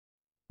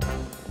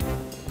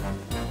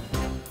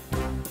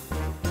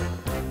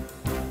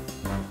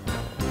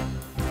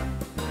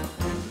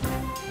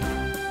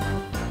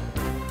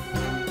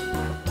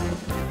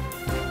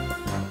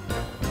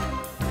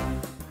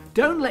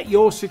Don't let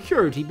your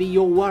security be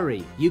your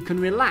worry. You can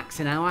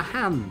relax in our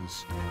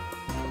hands.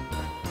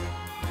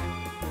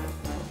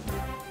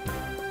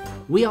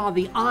 We are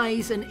the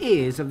eyes and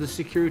ears of the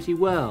security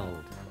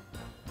world.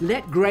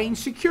 Let Grange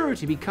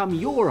Security become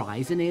your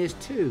eyes and ears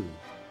too.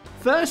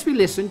 First, we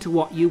listen to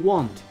what you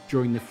want.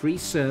 During the free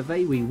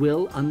survey, we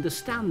will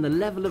understand the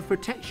level of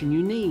protection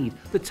you need,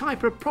 the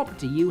type of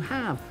property you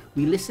have.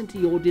 We listen to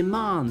your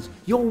demands,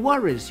 your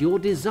worries, your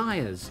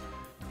desires.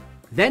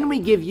 Then we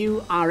give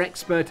you our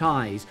expert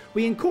eyes.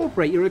 We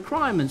incorporate your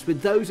requirements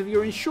with those of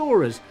your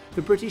insurers,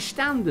 the British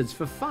standards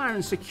for fire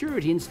and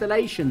security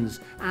installations,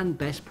 and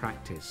best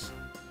practice.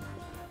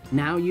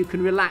 Now you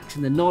can relax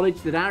in the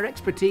knowledge that our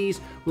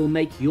expertise will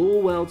make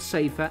your world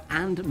safer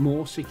and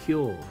more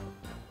secure.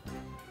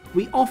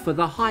 We offer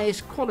the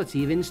highest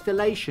quality of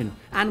installation,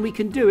 and we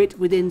can do it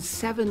within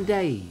 7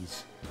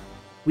 days.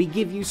 We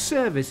give you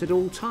service at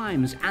all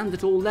times and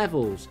at all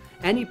levels.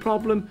 Any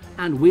problem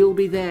and we'll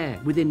be there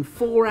within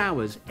 4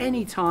 hours,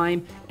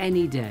 anytime,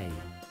 any day.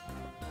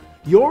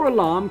 Your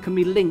alarm can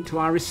be linked to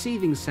our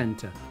receiving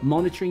centre,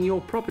 monitoring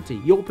your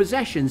property, your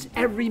possessions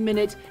every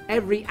minute,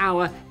 every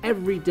hour,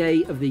 every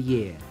day of the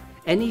year.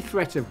 Any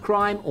threat of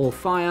crime or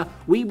fire,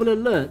 we will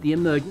alert the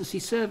emergency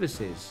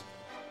services.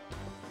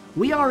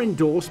 We are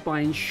endorsed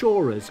by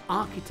insurers,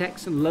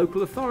 architects and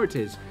local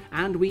authorities,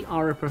 and we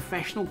are a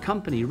professional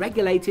company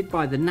regulated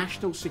by the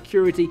National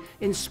Security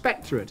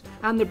Inspectorate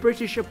and the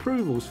British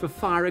approvals for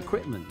fire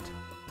equipment.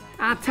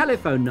 Our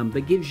telephone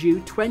number gives you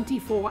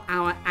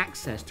 24-hour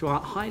access to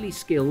our highly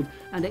skilled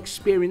and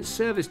experienced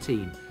service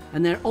team,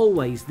 and they're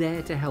always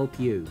there to help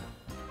you.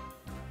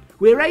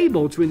 We're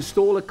able to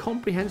install a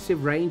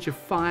comprehensive range of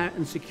fire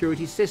and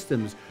security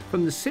systems,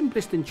 from the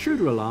simplest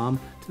intruder alarm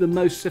to the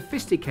most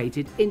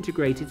sophisticated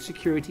integrated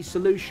security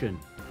solution.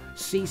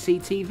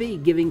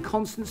 CCTV giving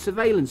constant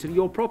surveillance of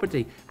your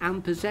property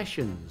and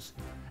possessions.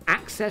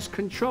 Access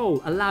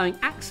control allowing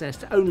access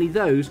to only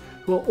those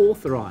who are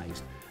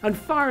authorised. And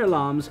fire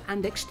alarms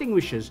and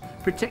extinguishers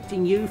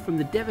protecting you from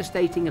the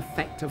devastating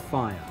effect of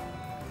fire.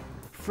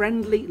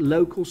 Friendly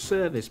local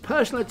service.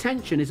 Personal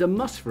attention is a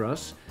must for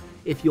us.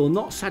 If you're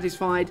not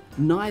satisfied,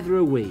 neither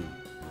are we.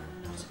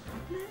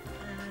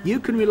 You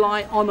can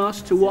rely on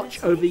us to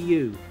watch over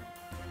you.